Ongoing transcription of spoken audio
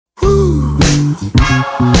With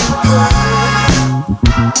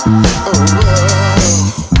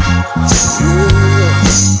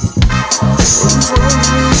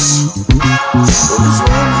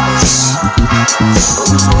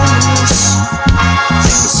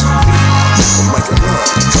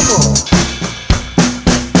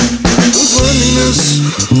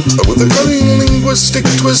a cutting linguistic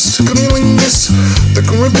twist, cunnilingus, the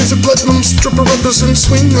Caribbean's a platinum stripper rappers and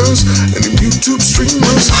swingers, and YouTube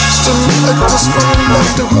streamers still actors from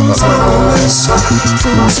laughter. Who's running this?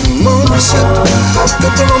 Fools and mother shit,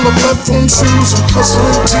 dipping on the platform shoes and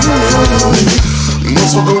hustling team.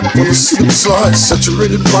 Muscle up on a slip slide,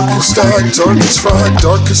 saturated darkest eye, darkest fried,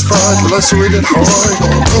 darkest pride, lacerated hard,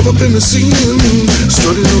 caught up in the scene,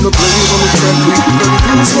 studied on the blade on the track, we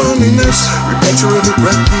who's running this? Repatriated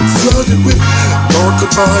rap, flooded with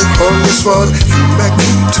darkified, harmless vibe,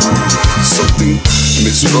 humanity to something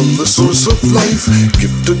missed from the source of life,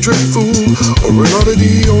 gift a dreadful, or an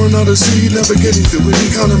oddity, or an odyssey, navigating through an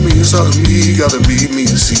economy is out of me, gotta be me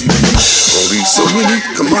and see me, only so many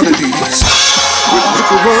commodities. With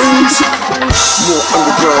liquor rhymes, more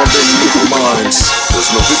underground than nickel mines.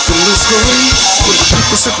 There's no victimless crime when the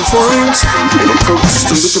people sacrifice in approach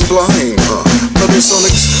to living blind.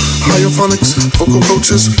 Metasonics, hyophonics, vocal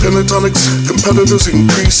coaches, pentatonics, competitors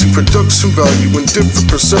increasing production value and different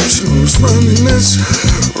perception. Who's running this?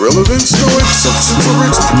 Relevance, no exception for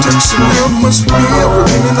its protection. There must be a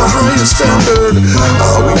remaining the highest standard.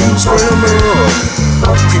 How we use grammar,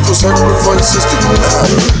 people's sacrifices didn't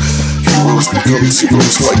matter. Heroes become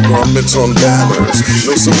heroes like garments on banners.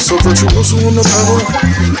 No some so virtuoso on the panel.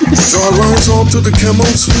 Draw lines all to the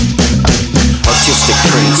camels. Artistic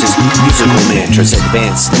trances, musical mantras,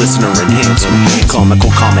 advanced listener enhancement, comical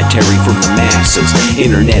commentary from the masses,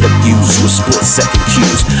 internet abuse with split-second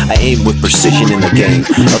cues. I aim with precision in the game.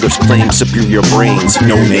 Others claim superior brains,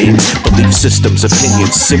 no names, belief systems,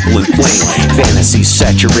 opinions, simple and plain. Fantasies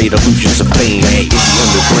saturate illusions of pain. In the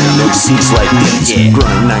underground, MCs like these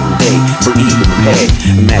grind night and day for even pay.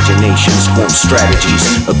 Imaginations form strategies,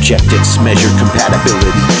 objectives measure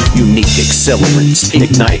compatibility, unique accelerants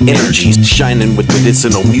ignite energies, shining with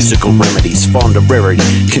medicinal musical remedies, fond of rarity,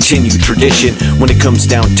 continue tradition when it comes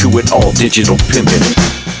down to it, all digital pimping.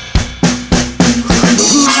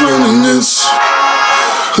 Who's running this?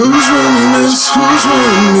 Who's running this? Who's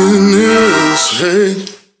running this? Hey.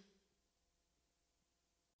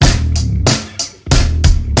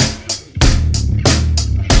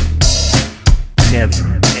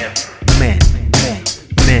 Never meant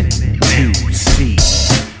to see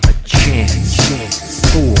a chance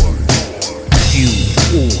for you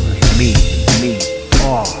or me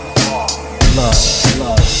are love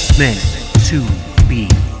meant to be.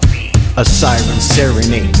 A siren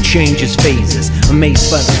serenade changes phases,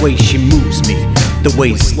 amazed by the way she moves me, the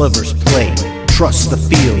way lovers play. Trust the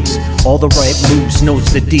feels, all the right moves,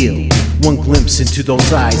 knows the deal. One glimpse into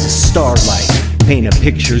those eyes is starlight. Paint a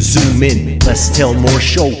picture, zoom in, let's tell more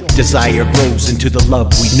show. Desire grows into the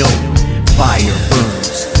love we know. Fire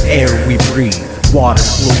burns, air we breathe, water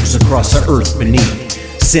flows across the earth beneath.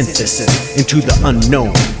 Synthesis into the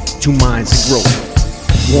unknown, two minds in growth.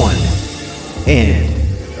 One, and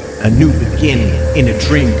a new beginning in a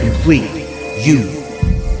dream complete. You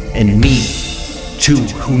and me, two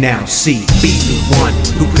who now see. Be the one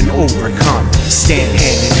who can overcome, stand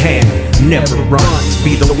hand in hand, never run.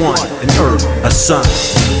 Be the one, an earth, a sun,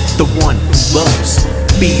 the one who loves.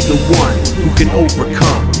 Be the one who can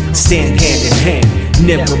overcome, stand hand in hand,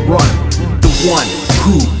 never run. The one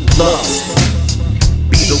who loves.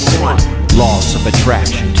 Be the one. Laws of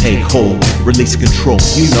attraction take hold, release control,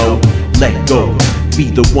 you know, let go. Be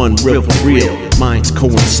the one real for real. Minds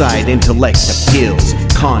coincide, intellect appeals.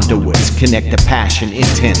 Conduits connect to passion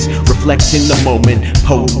intense. Reflect in the moment,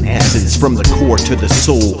 potent essence from the core to the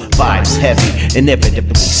soul. Vibes heavy,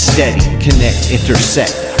 inevitably steady. Connect,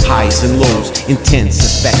 intersect, highs and lows. Intense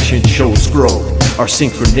affection shows growth. Our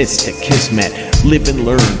synchronistic kismet. Live and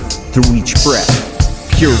learn through each breath.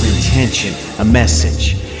 Pure intention, a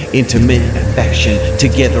message. Intimate affection,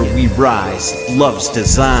 together we rise. Love's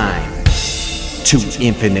design. Two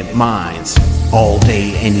infinite minds, all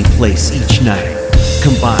day, any place, each night.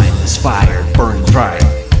 Combine this fire, burn bright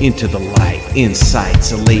into the light.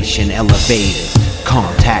 Insights, elation, elevated.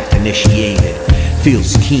 Contact initiated.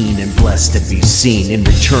 Feels keen and blessed to be seen. In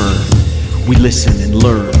return, we listen and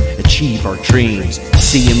learn, achieve our dreams.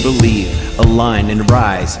 See and believe, align and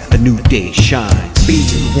rise. A new day shines. Be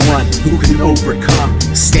the one who can overcome.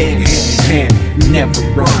 Stand hand in hand, never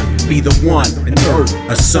run. Be the one, an earth,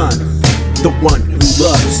 a sun. The one who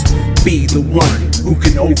loves, be the one who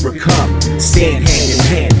can overcome. Stand hand in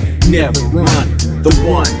hand, never run. The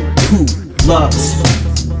one who loves.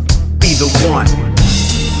 Be the one.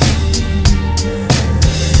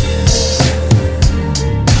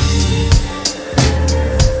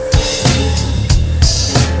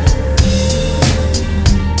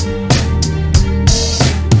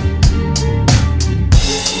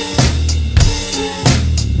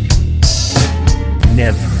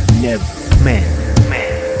 Never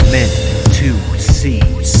meant to see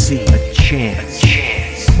a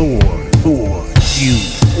chance for you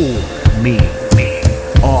or me.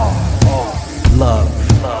 Our love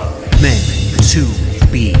meant to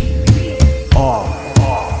be. Our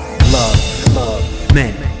love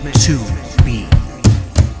meant to be.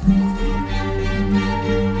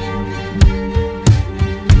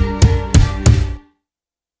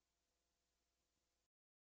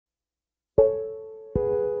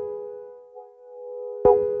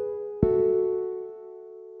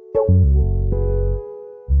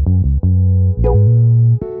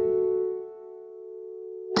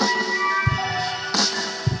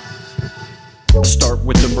 Start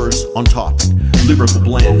with the verse on topic. Lyrical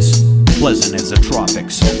blends, pleasant as the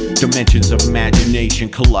tropics. Dimensions of imagination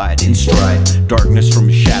collide in stride. Darkness from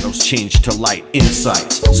shadows change to light.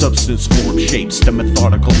 Insights, substance form shapes the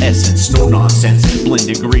methodical essence. No nonsense, blend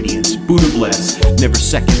ingredients, Buddha bless. Never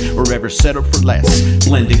second or ever settle for less.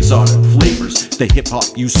 Blend exotic flavors, the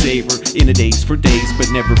hip-hop you savor. In a daze for days, but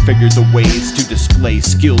never figure the ways to display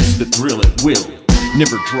skills that thrill at will.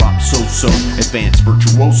 Never drop so-so, advanced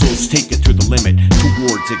virtuosos take it to the limit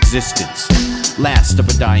towards existence. Last of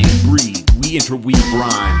a dying breed, we interweave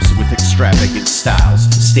rhymes with extravagant styles.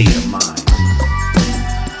 State of mind.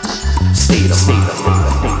 State of mind.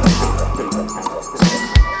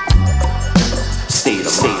 State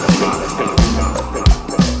of mind.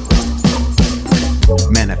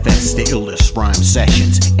 Manifest the illest rhyme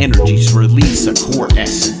sessions. Energies release a core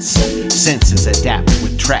essence. Senses adapt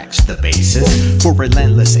with tracks, the basis for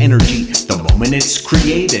relentless energy the moment it's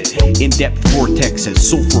created. In-depth vortexes,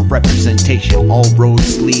 soulful representation. All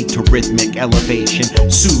roads lead to rhythmic elevation.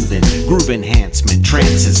 Soothing, groove enhancement,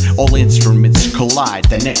 trances. All instruments collide,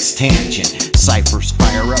 the next tangent. Ciphers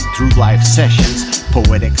fire up through live sessions.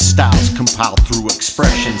 Poetic styles compiled through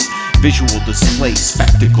expressions. Visual display,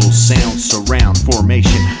 spectacles, sound, surround,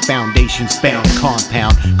 formation, foundations, bound,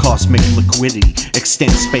 compound, cosmic liquidity,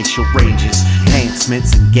 extend spatial ranges,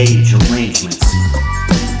 enhancements, engage arrangements.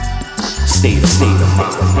 State of mind.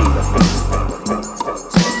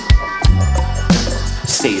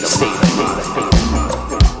 State of mind.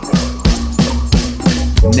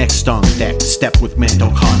 Next on deck, step with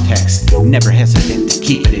mental context. Never hesitant to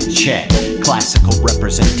keep it in check. Classical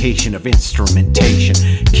representation of instrumentation.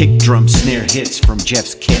 Kick, drum, snare hits from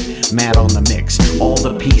Jeff's kit. Mad on the mix, all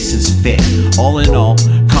the pieces fit. All in all,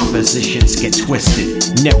 compositions get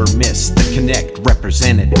twisted. Never miss the connect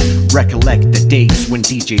represented. Recollect the days when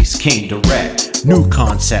DJs came direct. New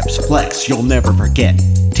concepts flex, you'll never forget.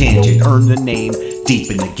 Tangent, earn the name, deep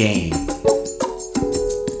in the game.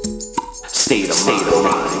 State of mind.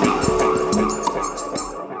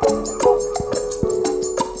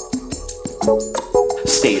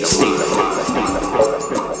 State of mind.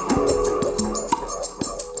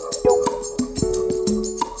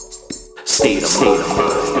 State of mind.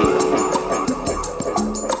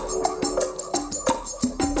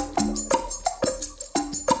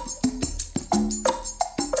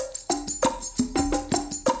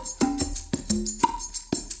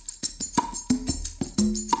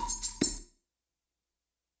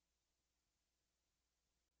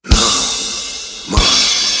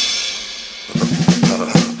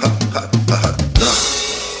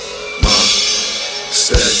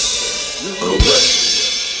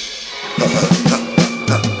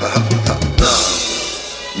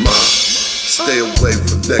 Stay away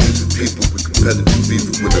from negative people with competitive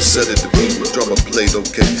fever. When I said it to people, drama played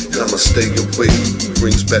okay. Namaste away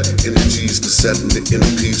brings back energies to sadden the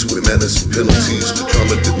inner peace with manners and penalties. The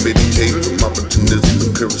trauma that made it cave from opportunism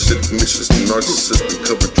and parasitic missions. The narcissist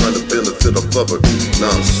uncovered trying to benefit a lover.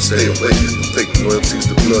 Now stay away from fake loyalties.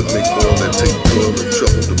 The blood make oil and take toil and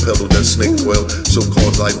trouble to peddle that snake oil.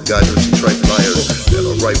 So-called life guiders and trite liars that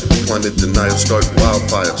are ripe for climate denial, start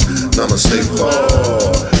wildfires. Namaste fall,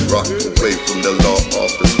 rock away from the law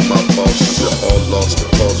office. My bosses are all lost, the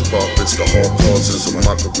cause profits, the hall causes of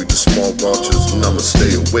mockery, the small watchers.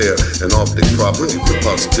 Namaste aware and off their property with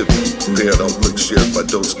positivity prepared. Outlook shared by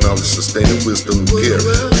those knowledge, sustaining wisdom and care.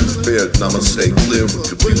 Truth fair, namaste clear with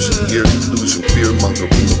confusion here, delusion, fear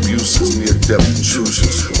mongering, abuses, near death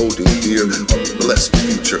intrusions, holding dear a blessed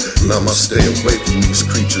future. Namaste away from these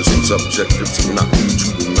creatures whose objectives are not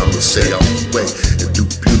mutual. Namaste out the way and do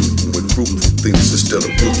beautiful with fruitful things instead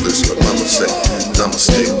of ruthless. Like mama say,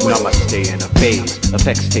 namaste. Namaste in a phase,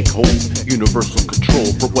 effects take hold. Universal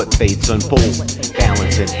control for what fates unfold.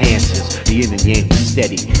 Balance enhances, the yin and yang is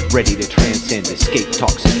steady. Ready to transcend, escape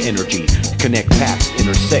toxic energy. Connect paths,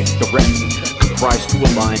 intersect directly. Comprise to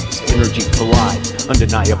align, energy collides.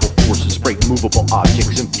 Undeniable forces break movable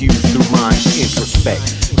objects. Infused through minds, introspect.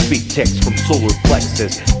 Speak text from solar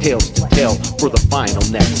plexus. Tales to tell for the final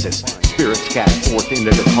nexus. Spirits cast forth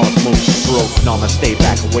into the cosmos to grow. Namaste,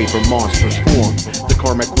 back away from monstrous forms. The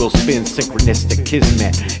karmic wheel spins, synchronistic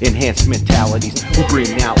kismet. Enhanced mentalities who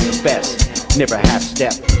bring out the best. Never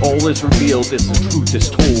half-step, all is revealed as the truth is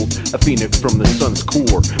told. A phoenix from the sun's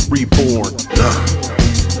core, reborn.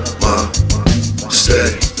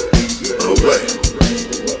 Namaste away.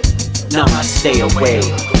 Namaste away.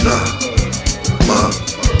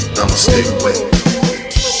 Namaste away.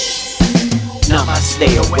 Namaste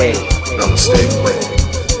away. Namaste away.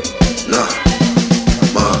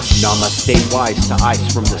 Namaste wise to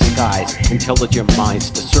ice from the skies. Intelligent minds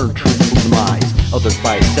discern truth from lies. Others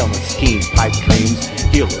by selling schemes, pipe dreams.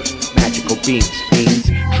 Healers, magical beings,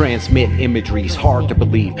 fiends. Transmit imageries hard to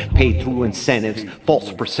believe. Paid through incentives,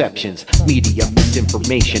 false perceptions. Media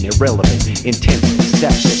misinformation, irrelevant, intense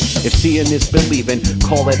deception. If seeing is believing,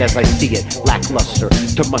 call it as I see it. Lackluster,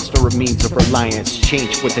 to muster a means of reliance.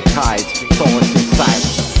 Change with the tides, solace in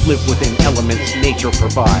silence. Live within elements nature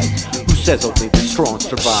provides. Who says only the strong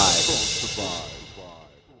survive?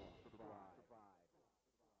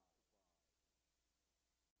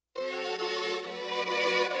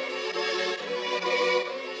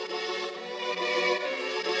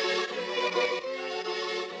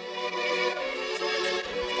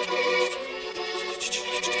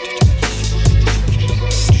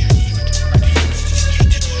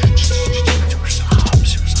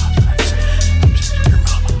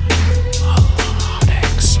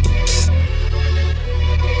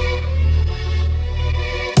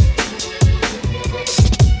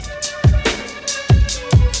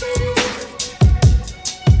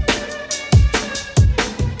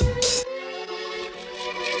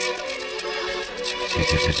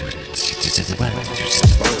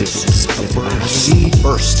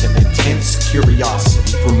 Burst of intense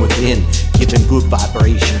curiosity from within, giving good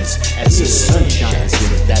vibrations as the sun shines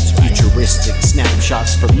in. That's futuristic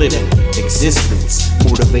snapshots for living existence,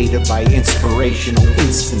 motivated by inspirational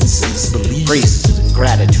instances. Praises and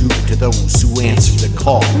gratitude to those who answer the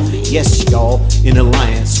call. Yes, y'all, in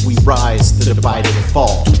alliance we rise, the divided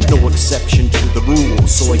fall. No exception to the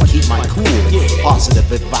rules, so I keep my cool.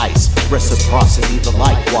 Positive advice, reciprocity the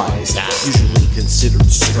likewise. Usually considered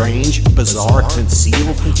strange, bizarre,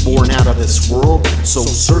 concealed, born out of this world, so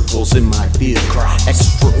circles in my field.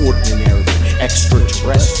 Extraordinary,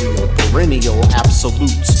 extraterrestrial, perennial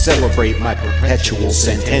absolutes celebrate my perpetual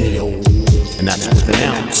centennial. And that's with an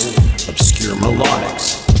ounce, obscure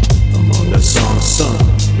melodics. Among the songs sung,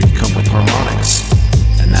 we come with harmonics.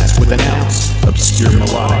 And that's with an ounce, obscure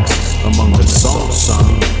melodics. Among the songs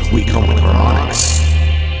sung, we come with harmonics.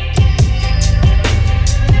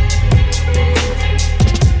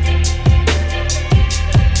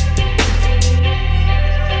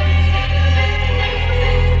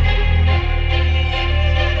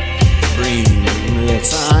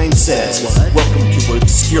 Sign says, welcome to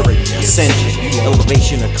obscurity, ascension,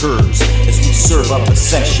 elevation occurs as we serve up a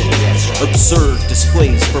session. Absurd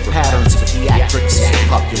displays for patterns of theatrics,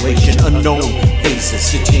 population unknown, faces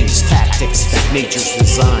to change tactics, nature's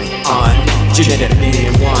design. I'm genetically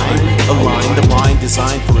inclined, aligned the mind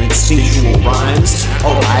designed for instinctual rhymes.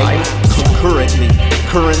 Alright, concurrently,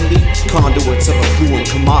 currently, conduits of a fluent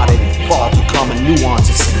commodity, fall to common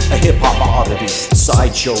nuances, a hip-hop oddity,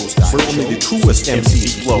 sideshows where only the truest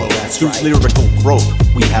MCs flow. Through lyrical growth,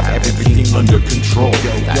 we have everything under control.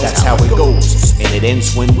 That's how it goes, and it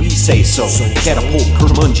ends when we say so. Catapult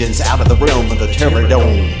curmudgeons out of the realm of the terror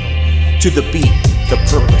dome. To the beat, the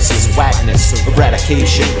purpose is whackness,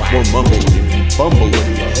 eradication, or mumbling and bumbling.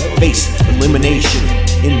 Face elimination,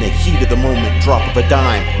 in the heat of the moment, drop of a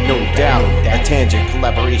dime, no doubt. A tangent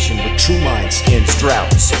collaboration with true minds ends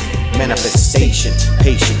droughts. Manifestation,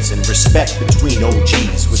 patience, and respect between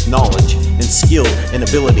OGs with knowledge and skill and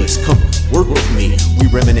abilities. Come work with me, we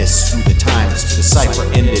reminisce through the times. The cipher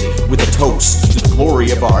ended with a toast to the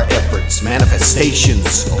glory of our efforts.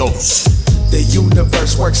 Manifestations, ghosts. The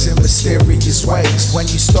universe works in mysterious ways. When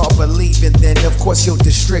you start believing, then of course you'll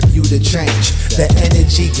distribute a change. The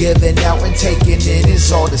energy given out and taken in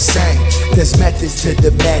is all the same. There's methods to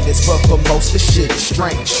the madness, but for most the shit is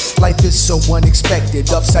strange. Life is so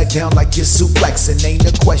unexpected, upside down like you're suplexing. Ain't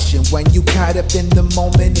a question when you caught up in the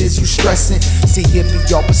moment, is you stressing? See, it be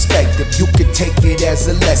your perspective, you could take it as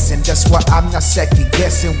a lesson. That's why I'm not second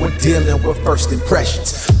guessing when dealing with first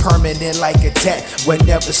impressions. Permanent like a tat,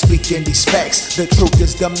 whenever speaking these facts. The truth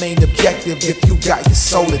is the main objective if you got your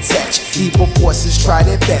soul attached. Evil forces try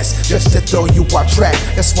their best just to throw you off track.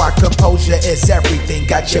 That's why composure is everything,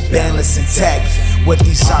 got your balance intact. With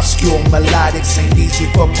these obscure melodics, ain't easy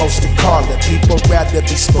for most to call it. People rather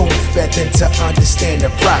be spoon-fed than to understand the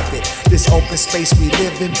profit. This open space we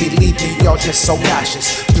live in, believing y'all just so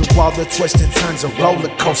nauseous. Through all the twists and turns, a roller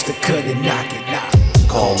coaster couldn't knock it out.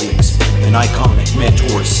 Colleagues and iconic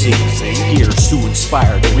mentors seek gears to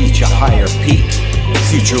inspire to reach a higher peak.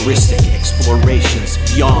 Futuristic explorations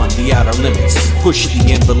beyond the outer limits. Push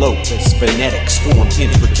the envelope as phonetics form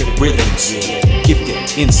intricate rhythms. Gifted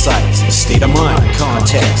insights, state of mind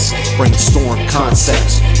context. Brainstorm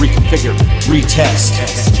concepts, reconfigure, retest.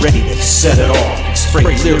 Ready to set it off,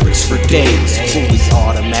 spray lyrics for days. Fully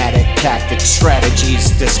automatic tactics,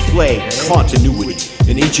 strategies display continuity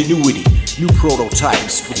and ingenuity. New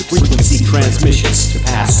prototypes with frequency transmissions to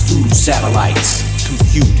pass through satellites.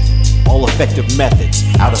 Compute all effective methods,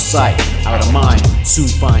 out of sight, out of mind. Soon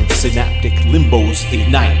find synaptic limbos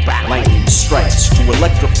ignite. Lightning strikes to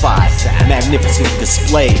electrify. Magnificent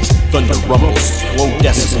displays. Thunder rumbles, low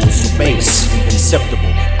decibels to bass.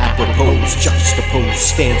 Inceptible, apropos, juxtapose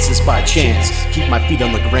stances by chance. Keep my feet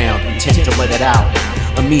on the ground, intent to let it out.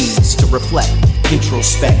 A means to reflect,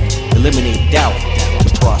 introspect, eliminate doubt.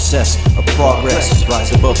 The process of progress,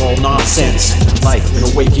 rise above all nonsense. Life in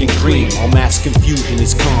a waking dream, all mass confusion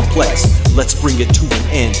is complex. Let's bring it to an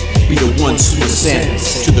end, be the ones who ascend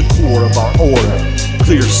to the core of our order.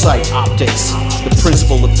 Clear sight optics, the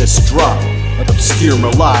principle of this drop, obscure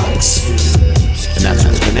melodics. And that's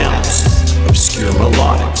what's pronounced, obscure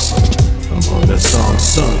melodics. Among the songs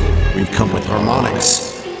sung, we come with harmonics.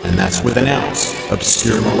 And that's with an ounce,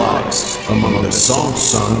 obscure melodics. Among the songs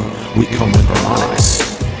sung, we come with harmonics.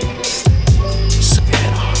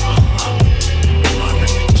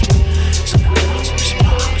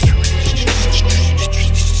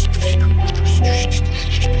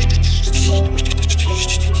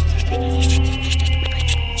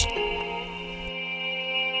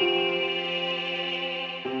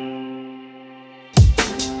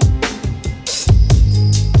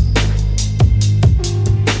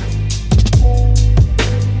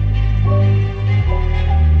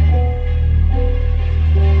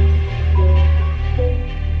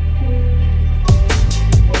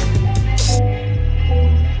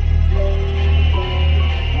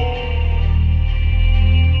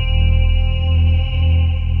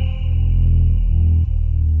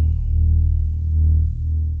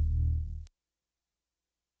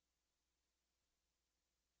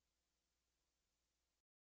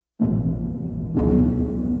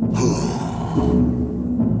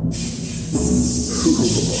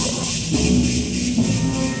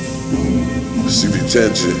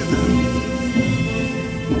 Tension,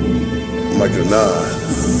 Myka 9,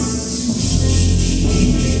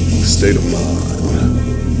 state of mind.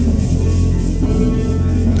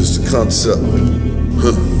 It's the concept,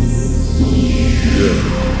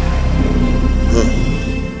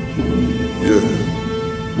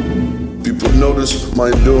 People notice my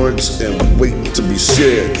endurance and wait to be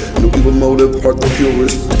shared. No evil motive, heart the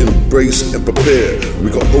purest, embrace and prepare. We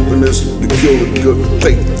got openness, we kill the good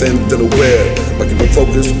faith and then aware. By keeping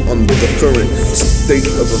focused on the current state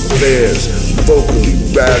of affairs, vocally,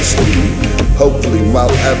 rationally, hopefully while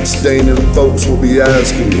abstaining, folks will be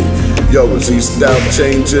asking me, yo, is he style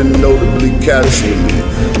changing, notably casually,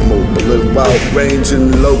 mobile and wild ranging,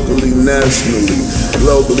 locally, nationally,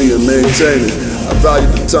 globally and maintaining. I value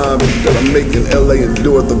the time that I'm making LA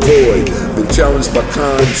endure the void. Been challenged by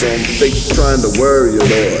cons on fake trying to worry you,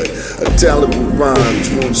 Lord. A talent with rhymes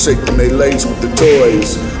won't shake the melees with the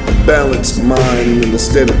toys. A balanced mind in the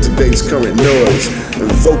state of today's current noise.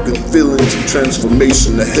 Invoking feelings of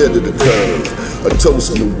transformation ahead of the curve. A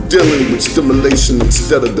toast of dealing with stimulation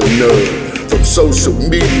instead of the nerve. From social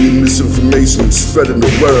media misinformation spreading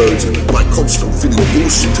the words. Like coastal feeding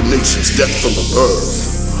bullshit to nations death from the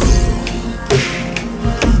birth.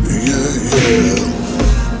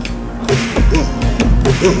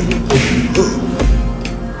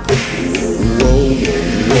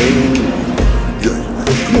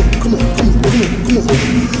 Come on.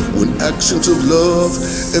 When actions of love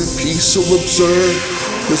and peace are observed,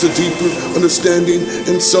 There's a deeper understanding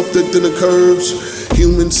in self that then occurs.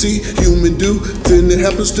 Human see, human do, then it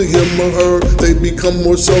happens to him or her. They become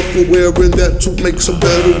more self-aware, and that's what makes a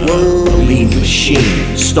better world. Lean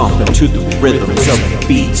machine, stomping to the rhythms of the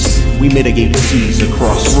beats. We mitigate seas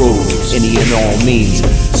across roads, any and all means.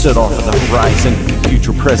 Set off of the horizon,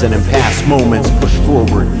 future, present, and past moments push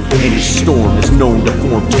forward. Any storm is known to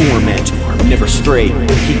form torment. Never stray,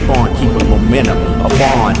 keep on keeping momentum, a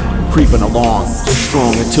bond, creeping along,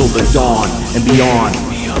 strong until the dawn and beyond.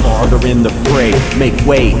 Farther in the fray, make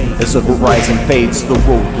way as the horizon fades. The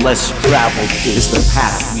road less traveled is the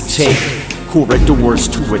path we take. Corridors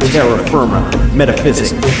to a terra firma,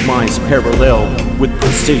 metaphysic, minds parallel with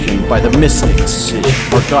precision by the mystics.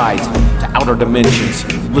 Our guides to outer dimensions,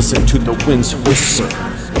 listen to the winds whisper.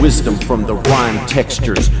 Wisdom from the rhyme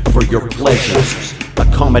textures for your pleasures.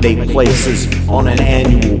 Accommodate places on an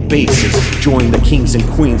annual basis. Join the kings and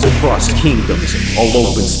queens across kingdoms, all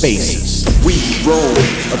open spaces. We roam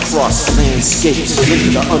across landscapes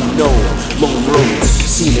into the unknown. Long roads,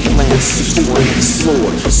 scenic lands to tour and explore.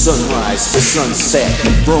 Sunrise to sunset,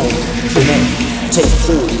 roam, connect, take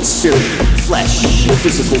hold in spirit, flesh, and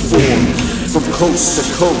physical form. From coast to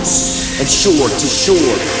coast and shore to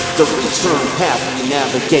shore, the return path we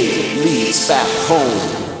navigate leads back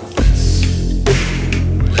home.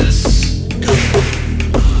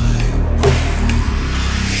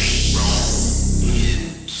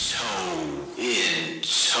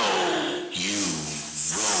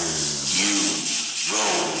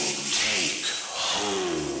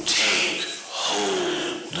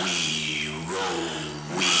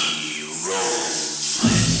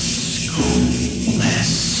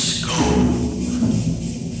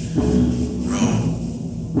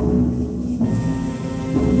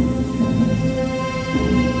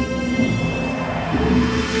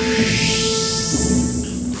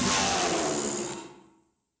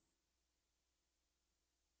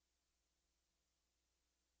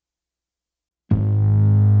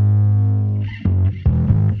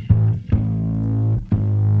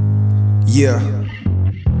 Yeah.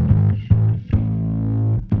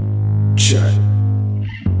 Check.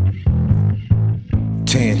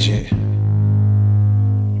 Tangent.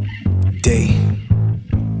 Day.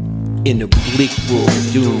 In a bleak world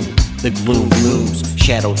of doom, the gloom looms.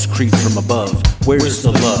 Shadows creep from above. Where's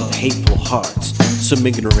the love? Hateful hearts. Some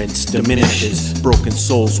ignorance diminishes. Broken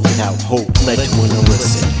souls without hope led to an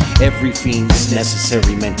illicit. Every fiend's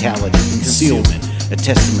necessary mentality. Concealment. A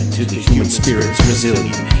testament to the human spirit's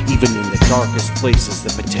resilience. Even in the darkest places,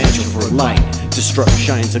 the potential for light. Destruct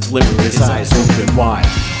shines a glimmer, his eyes open wide.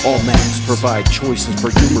 All maps provide choices for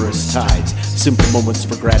humorous tides. Simple moments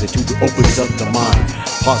for gratitude opens up the mind.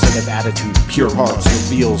 Positive attitude, pure hearts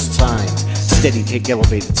reveals signs. Steady take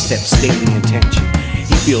elevated steps, daily intention.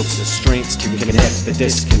 He builds the strengths to connect the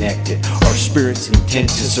disconnected. Our spirit's intent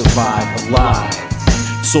to survive alive.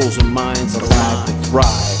 Souls and minds alive to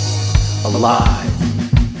thrive. Alive.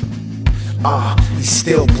 He's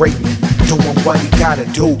still breathing, doing what he gotta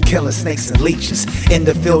do, killing snakes and leeches. In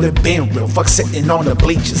the field and been real, fuck sitting on the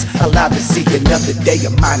bleachers. Allowed to see another day, I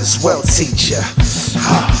might as well teach ya.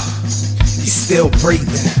 He's still breathing.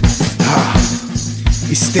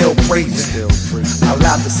 He's still breathing.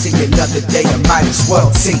 Allowed to see another day, I might as well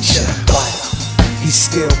teach ya. He's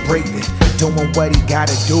still breathing, doing what he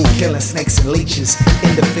gotta do, killing snakes and leeches.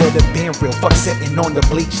 In the field of being real, fuck sitting on the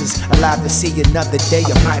bleachers. Allowed to see another day,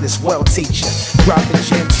 I might as well teach ya. Dropping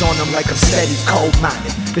gems on them like I'm steady cold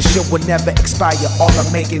mining. The shit will never expire, all I'm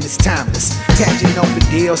making is timeless. Tangent on the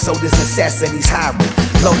deal, so this assassin he's hiring.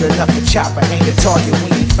 Loading up the chopper, ain't a target,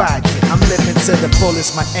 we ain't fighting. I'm living to the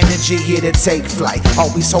fullest, my energy here to take flight.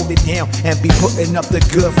 Always hold it down and be putting up the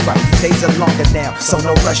good fight. Days are longer now, so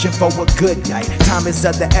no rushing for a good night. Time is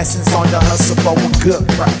of the essence, on the hustle for a good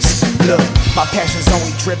price. Look, my passion's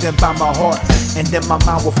only driven by my heart, and then my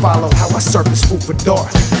mind will follow how I surface food for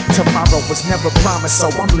thought. Tomorrow was never promised,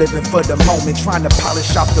 so I'm living for the moment, trying to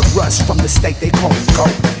polish off the rust from the state they call me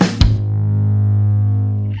gold.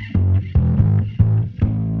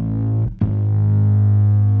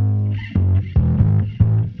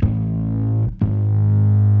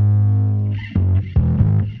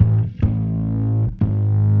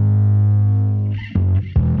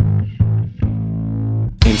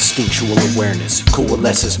 Instinctual awareness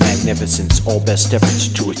coalesces magnificence. All best efforts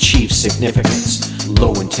to achieve significance.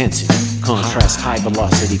 Low intensity, contrast high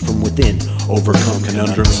velocity from within. Overcome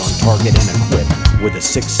conundrums on target and equipped with a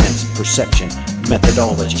sixth sense perception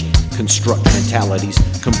methodology. construct mentalities,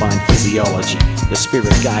 combine physiology, the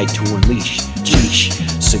spirit guide to unleash. Geesh,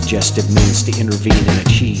 suggestive means to intervene and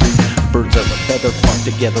achieve. Birds of a feather flock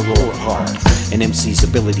together or hard. An MC's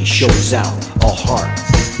ability shows out, all heart.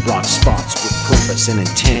 Rock spots with purpose and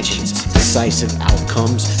intentions. Decisive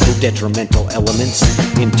outcomes, no detrimental elements.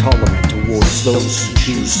 Intolerant towards those who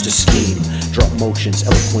choose to scheme. Drop motions,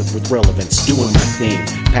 eloquent with relevance. Doing my thing,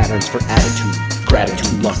 patterns for attitude.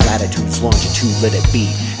 Gratitude, luck, latitudes, longitude, let it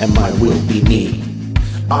be. And my will be me.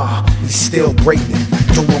 He's still breathing,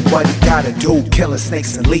 doing what he gotta do, killing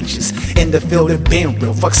snakes and leeches. In the field and being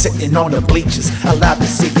real, fuck sitting on the bleachers. Allowed to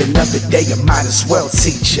see another day, I might as well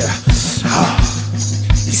teach ya.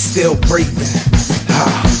 He's still breathing.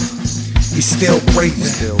 He's still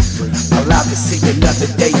breathing. Allowed to see another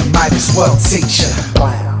day, I might as well teach ya.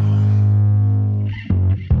 Wow.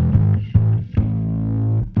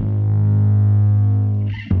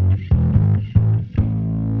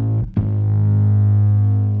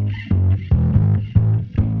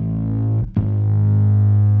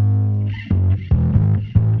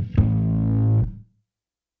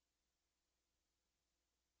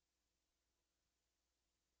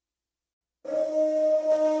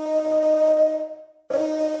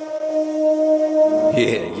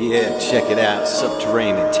 Yeah, check it out,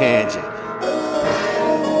 Subterranean Tangent.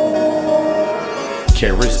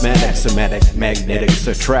 Charismatic, somatic, magnetics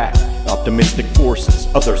attract. Optimistic forces,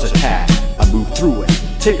 others attack. I move through it,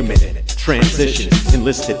 take a minute. Transition,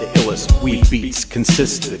 enlisted the illest, weed beats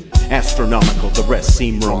consistent. Astronomical, the rest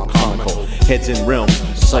seem wrong comical. Heads in realms,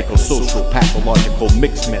 psychosocial, pathological,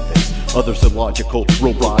 mixed methods. Others illogical,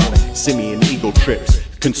 robotic, simian ego trips.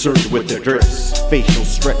 Concerned with their drips, facial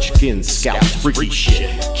stretch skins, scalps, freaky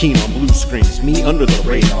shit. Keen on blue screens, me under the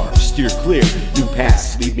radar. Steer clear, new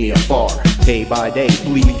paths leave me afar. Day by day,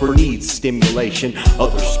 bleed for needs, stimulation.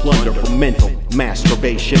 Others splendor for mental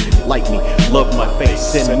masturbation. Like me, love my face,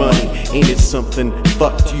 send money. Ain't it something?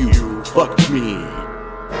 Fucked you, fucked me.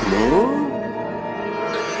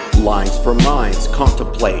 Lines for minds,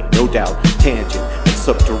 contemplate, no doubt. Tangent and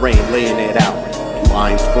subterranean, laying it out.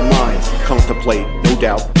 Lines for minds, contemplate, no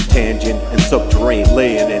doubt. Tangent and subterranean,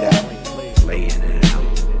 laying it out. Laying it out,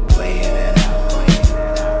 laying it out, laying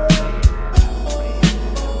it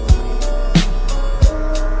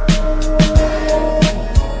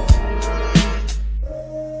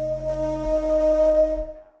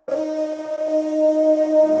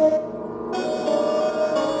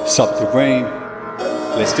out. Subterranean,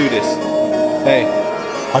 let's do this. Hey.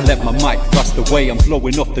 I let my mic rust away, I'm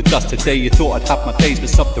blowing off the dust today. You thought I'd have my days, but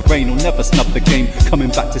Subterranean will never snub the game. Coming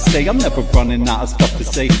back to stay, I'm never running out of stuff to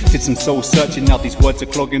say. Did some soul searching, now these words are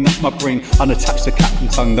clogging up my brain. Unattached the cat from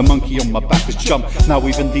tongue, the monkey on my back has jumped. Now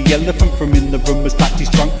even the elephant from in the room has packed his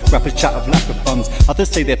trunk. Rappers chat of lack of funds, others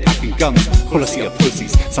say they're packing guns. Policy of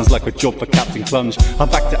pussies, sounds like a job for Captain Clunge. I'm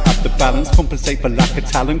back to have the balance, compensate for lack of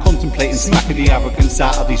talent. Contemplating smacking the arrogance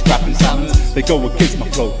out of these rapping talents. They go against my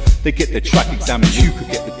flow, they get their track examined. You could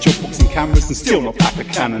get the jukebox and cameras and still not pack a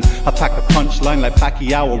cannon. I pack a punchline like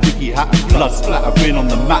Pacquiao or Ricky Hatton. Blood splattering on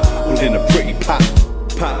the map, all in a pretty pat.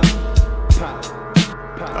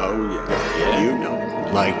 Oh yeah, you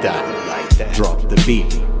know, like that. Drop the beat,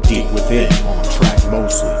 deep within, on track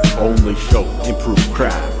mostly. Only show, improve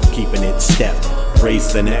craft, keeping it step.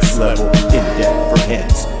 Raise the next level, in depth for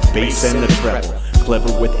heads, bass and the treble.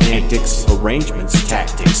 Clever with antics, arrangements,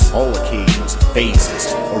 tactics, all occasions,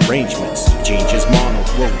 phases, arrangements, changes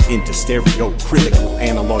monochrome into stereo, critical,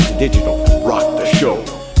 analog to digital, rock the show.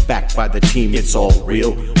 Backed by the team, it's all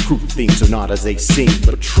real. Proof things are not as they seem,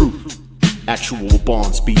 but truth. Actual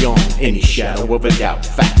bonds beyond any shadow of a doubt.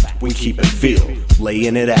 Fact, we keep it feel,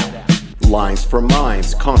 laying it out. Lines for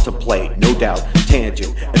minds, contemplate, no doubt.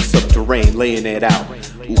 Tangent and subterranean, laying it out.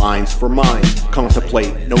 Lines for minds,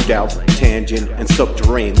 contemplate, no doubt. Tangent and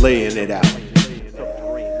subterranean, laying it out.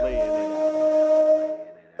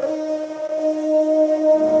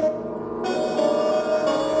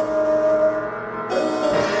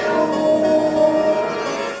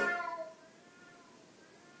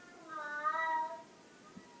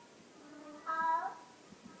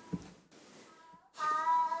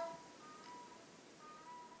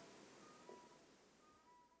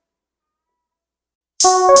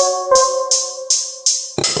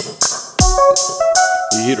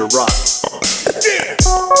 You hear the rock. Yeah.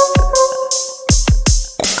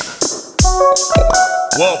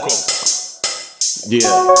 Welcome.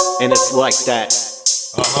 Yeah, and it's like that.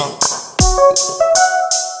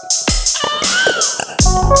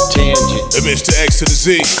 Tangent. It means to X to the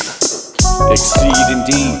Z. Exceed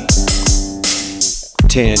indeed.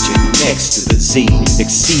 tangent next to the Z.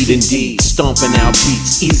 Exceed indeed, stomping out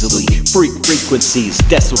beats easily. Freak frequencies,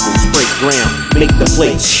 decibels break ground, make the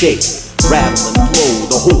plates shake. Rattle and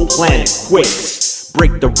blow, the whole planet quakes.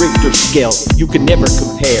 Break the Richter scale, you can never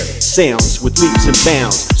compare. Sounds with leaps and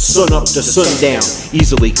bounds, sun up to sundown.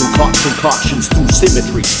 Easily concoct concoctions through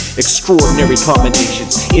symmetry. Extraordinary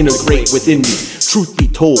combinations integrate within me. Truth be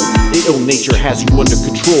told, the ill nature has you under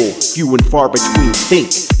control. Few and far between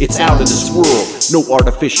think it's out of this world. No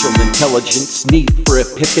artificial intelligence, need for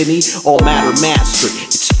epiphany. All matter mastered,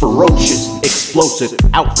 it's ferocious, explosive.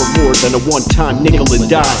 Out for more than a one-time nickel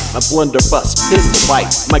and dime. My blunderbuss pistol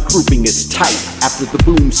bite, my grouping is tight. After the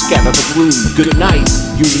boom, scatter the gloom. Good night,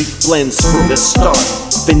 unique blends from the start.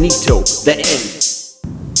 Finito, the end.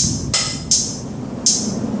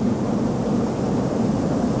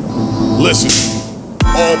 Listen,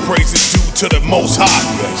 all praise is due to the Most High,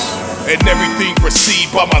 and everything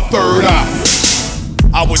perceived by my third eye.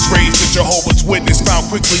 I was raised a Jehovah's Witness, found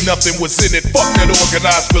quickly nothing was in it. Fuck that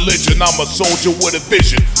organized religion, I'm a soldier with a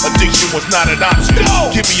vision. Addiction was not an option.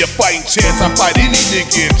 Give me a fighting chance, I fight any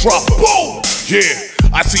nigga and drop it. Boom! Yeah,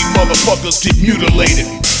 I see motherfuckers get mutilated,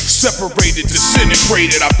 separated,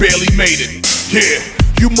 disintegrated, I barely made it. Yeah,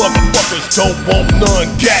 you motherfuckers don't want none.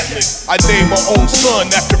 Gatling, I named my own son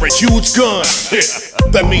after a huge gun. Yeah,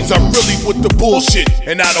 that means I'm really with the bullshit,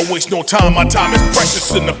 and I don't waste no time, my time is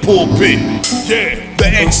precious in the pulpit. Yeah, the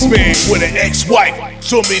X-Man with an ex-wife.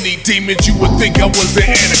 So many demons you would think I was the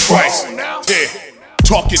Antichrist. Yeah,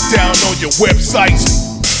 talking down on your websites.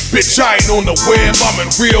 Bitch, I ain't on the web, I'm in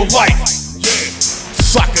real life. Yeah,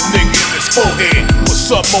 sock a nigga in his forehead. Put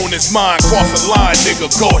something on his mind, cross the line, nigga,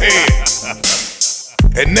 go ahead.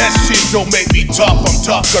 And that shit don't make me tough, I'm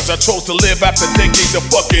tough cause I chose to live after decades of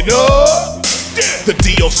fucking up. The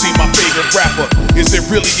DOC, my favorite rapper. Is there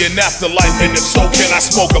really an afterlife? And if so, can I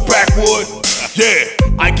smoke a backwood? Yeah,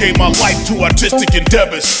 I gave my life to artistic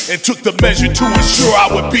endeavors and took the measure to ensure I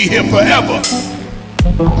would be here forever.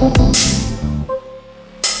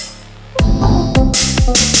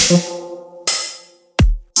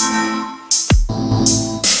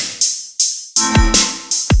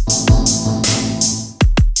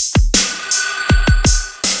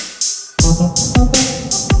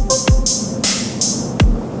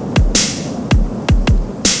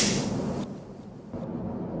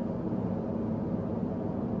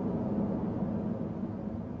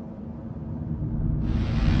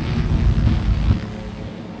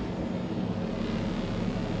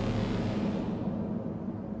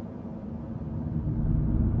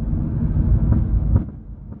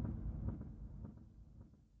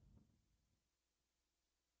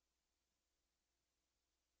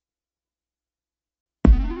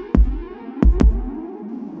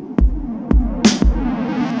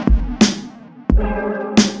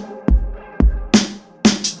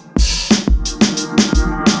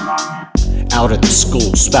 Out of the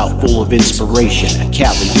school, spout full of inspiration. At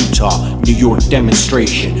Cali, Utah, New York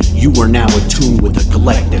demonstration. You are now attuned with a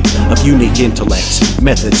collective of unique intellects.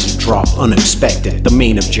 Methods drop unexpected. The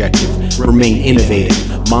main objective, remain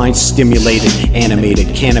innovative. Mind stimulated,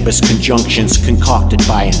 animated. Cannabis conjunctions concocted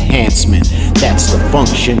by enhancement. That's the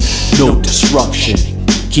function, no disruption.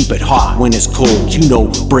 Keep it hot when it's cold, you know,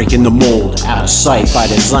 breaking the mold. Out of sight by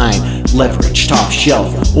design, leverage top shelf.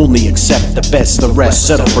 Only accept the best, the rest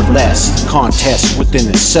settle for less. Contest within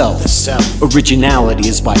itself. Originality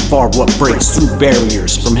is by far what breaks through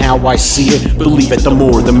barriers. From how I see it, believe it, the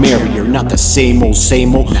more the merrier. Not the same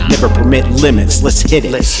old, never permit limits. Let's hit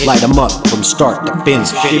it, light 'em up from start to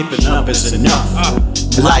finish. Giving up is enough.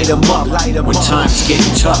 Light 'em up when times get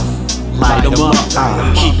tough. Light 'em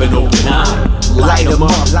up, keep an open eye. Light 'em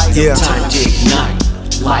up, time to ignite.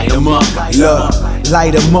 Light 'em up,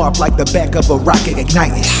 Light 'em up like the back of a rocket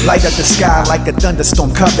igniting. Light up the sky like a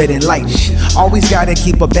thunderstorm covered in lightning. Always gotta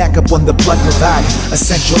keep a backup when the plug provided.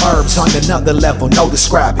 Essential herbs on another level, no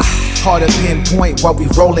describing. Hard to pinpoint while we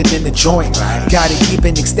rolling in the joint. Gotta keep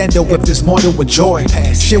an extender if there's more to enjoy.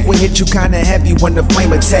 Shit will hit you kinda heavy when the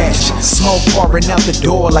flame attached. Smoke pouring out the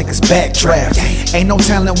door like it's backdraft. Ain't no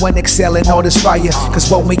telling when excelling all this fire, cause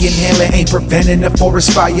what we inhaling ain't preventing the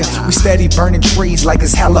forest fire. We steady burning trees like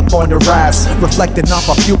it's hell up on the rise. Reflecting off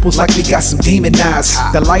our pupils like we got some demon eyes.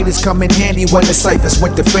 The light is coming handy when the ciphers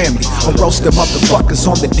with the family. Or roast them motherfuckers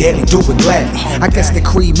on the daily, do it gladly. I guess the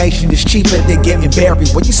cremation is cheaper than getting buried.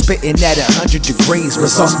 When you spitting at 100 degrees,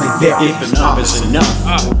 results may vary. If enough is enough,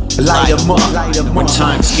 light 'em up when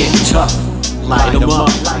times get tough. Light 'em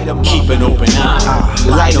up, keep an open eye.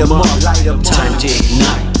 Light 'em up, time to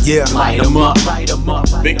ignite. Light 'em up.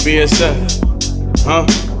 Big BSF, huh?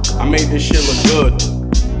 I made this shit look good.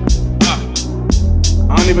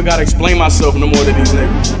 I don't even gotta explain myself no more to these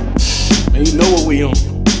niggas. Man, you know what we on.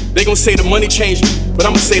 They gon' say the money changed me, but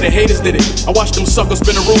I'ma say the haters did it. I watched them suckers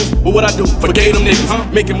spin the rules, but what I do? Forgave them niggas.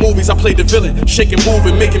 Making movies, I played the villain. Shaking,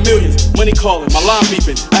 moving, making millions. Money calling, my line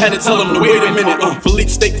beeping. I had to tell them to wait a minute.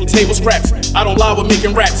 Philippe steak from table scraps. I don't lie with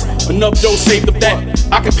making raps. Enough dough saved up that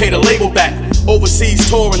I can pay the label back. Overseas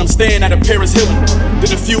touring, I'm staying at a Paris Hilton.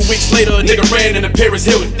 Then a few weeks later, a nigga ran in a Paris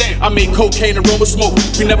Hilton. I made cocaine and aroma smoke.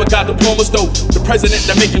 We never got diplomas though. The president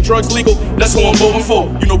that making drugs legal, that's who I'm voting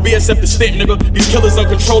for. You know BSF the state, nigga. These killers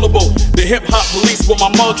uncontrollable. The hip-hop police with my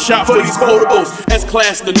mug shot for these quotables.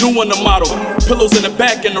 S-Class, the new one, the model. Pillows in the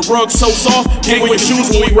back and the rug so soft. Can't wear shoes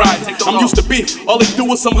when we ride. I'm used to beef. All they do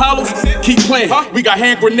is some hollows. Keep playing. We got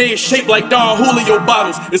hand grenades shaped like Don Julio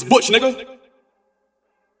bottles. It's Butch, nigga.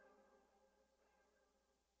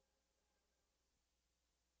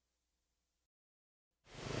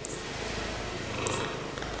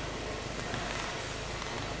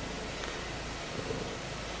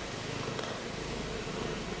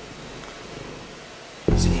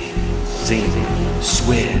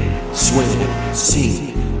 Swim, swim,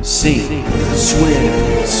 sing, sing,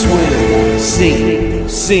 swim, swim, sing,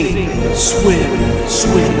 sing, swim,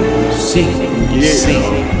 swim, sing,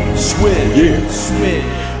 sing, swim, swim.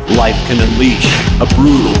 Life can unleash a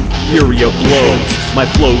brutal fury of blows. My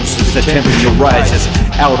flows as the temperature rises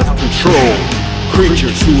out of control.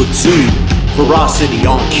 Creatures who exude ferocity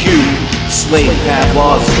on cue. Slave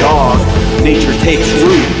Pavlov's dog, nature takes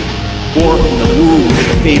root. Born from the womb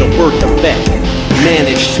with a fatal birth effect,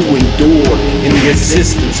 managed to endure in the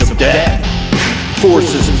existence of death.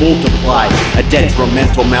 Forces multiply, a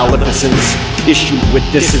detrimental maleficence, issued with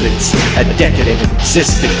dissonance, a decadent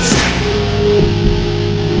existence.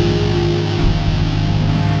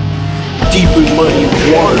 Deep in muddy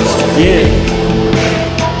waters again,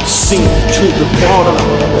 sink to the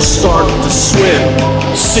bottom, or start to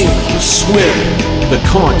swim, sink or swim. The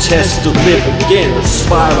contest to live again,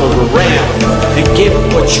 spiral around and get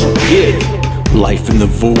what you give. Life in the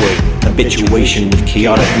void, habituation with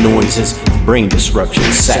chaotic noises, brain disruption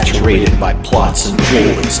saturated by plots and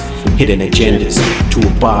ploys, hidden agendas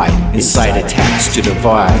to abide, inside attacks to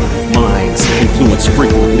divide, minds influenced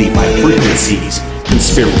frequently by frequencies.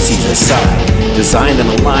 Conspiracies aside, designed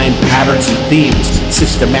and aligned patterns and themes,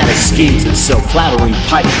 systematic schemes and self-flattering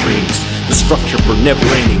pipe dreams. The structure for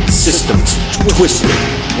never-ending systems, twisted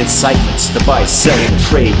incitements to buy, sell, and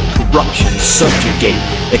trade, corruption, subjugate,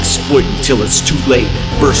 exploit until it's too late,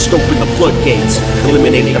 burst open the floodgates,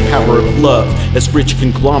 eliminating the power of love as rich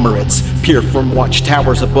conglomerates peer from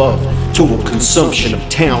watchtowers above. Total consumption of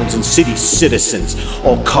towns and city citizens,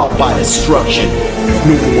 all caught by destruction.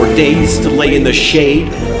 No more days to lay in the shade,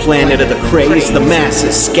 planet of the craze, the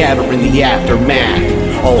masses scatter in the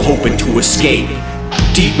aftermath, all hoping to escape.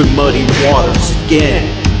 Deep in muddy waters again,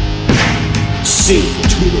 sink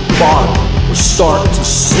to the bottom or start to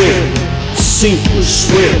swim, sink or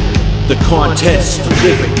swim. The contest to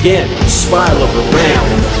live again, spiral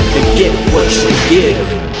around and get what you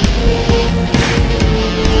give.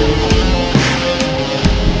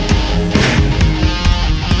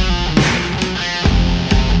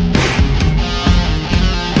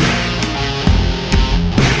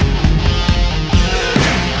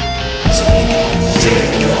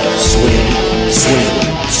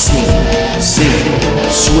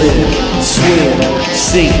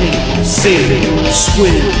 Sing, sing,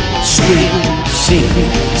 swim, swim, sing,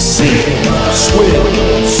 sing,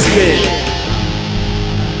 swim, swim.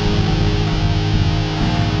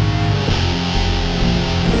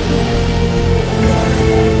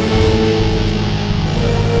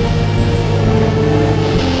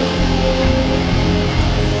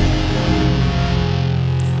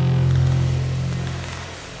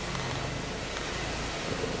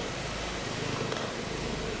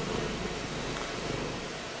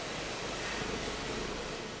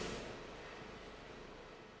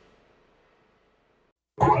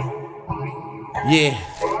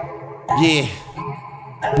 Yeah,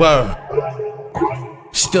 word.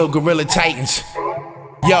 Still Gorilla Titans.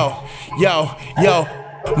 Yo.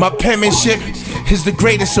 My penmanship is the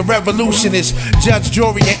greatest of revolutionists. Judge,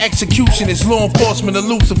 jury, and executionist. Law enforcement of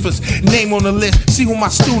Lucifers. Name on the list, see who my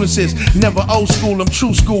students is. Never old school, I'm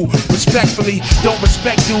true school. Respectfully, don't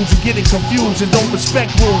respect dudes who get it confused and don't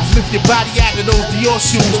respect rules. Lift your body out of those Dior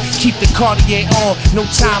shoes. Keep the Cartier on, no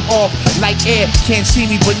time off. Like air, can't see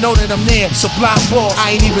me but know that I'm there. Sublime boss,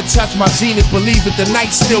 I ain't even touched my zenith. Believe it, the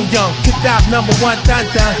night's still young. Khadafi #1, dun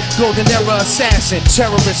dun. Golden era assassin.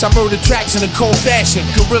 Terrorist, I murder tracks in a cold fashion.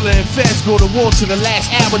 Gorilla and feds go to war to the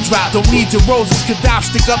last hour drop. Don't need your roses,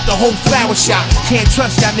 Khadafi stick up the whole flower shop. Can't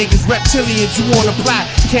trust y'all niggas, reptilians, you wanna plot.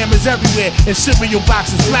 cameras everywhere, and cereal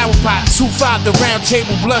boxes, flower pots. 2-5 the round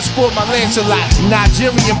table, blood sport my Lancelot.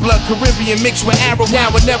 Nigerian blood, Caribbean mixed with Arab. Now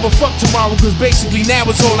I never fuck tomorrow, cause basically now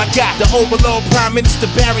it's all I got. The overlord Prime Minister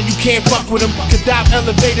Barron, you can't fuck with him. Khadafi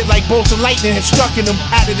elevated like bolts of lightning had struck in him.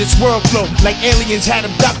 Out of this world flow, like aliens had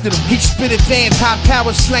abducted him. He spit advanced high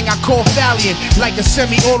power slang I call Valiant, like a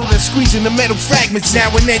semi-auto that's squeezing the metal fragments. Now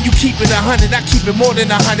and then you keep it 100, I keep it more than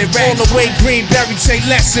 100 racks. All the way green berry, say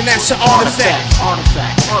less, and that's an artifact.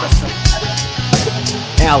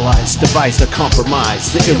 Allies devise a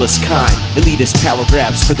compromise, the illest kind. Elitist power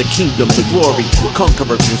grabs for the kingdom, the glory.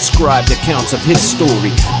 Conquerors inscribed accounts of his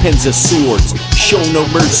story. Pens as swords, show no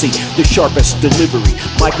mercy, the sharpest delivery.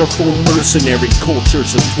 Microphone mercenary,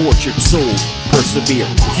 cultures of tortured souls. Persevere,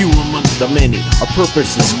 few among the many, our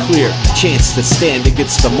purpose is clear. A chance to stand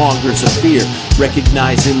against the mongers of fear.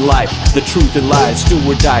 Recognize in life the truth and lies. Do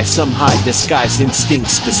or die, some hide disguised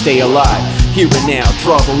instincts to stay alive. Here and now,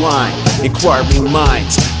 draw the line. Inquiring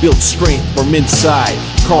minds build strength from inside.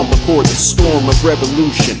 Calm before the storm of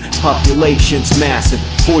revolution. Populations massive,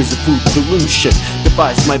 poison food pollution.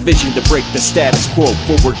 Devise my vision to break the status quo.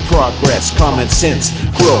 Forward progress, common sense,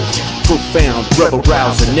 growth. Profound, rebel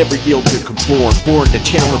rouser, never yield to conform. Born to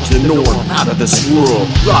challenge the norm, out of this world.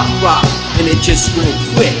 Rock, rock, and it just won't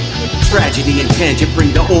quit. Tragedy and tangent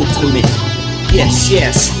bring the ultimate. Yes,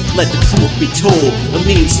 yes, let the truth be told. A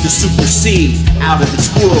means to supersede, out of this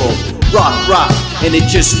world. Rock, rock, and it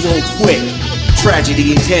just won't quit.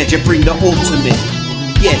 Tragedy and tangent bring the ultimate.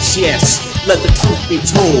 Yes, yes, let the truth be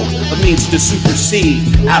told. A means to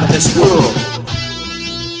supersede, out of this world.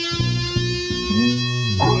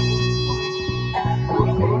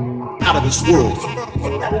 Out of this world.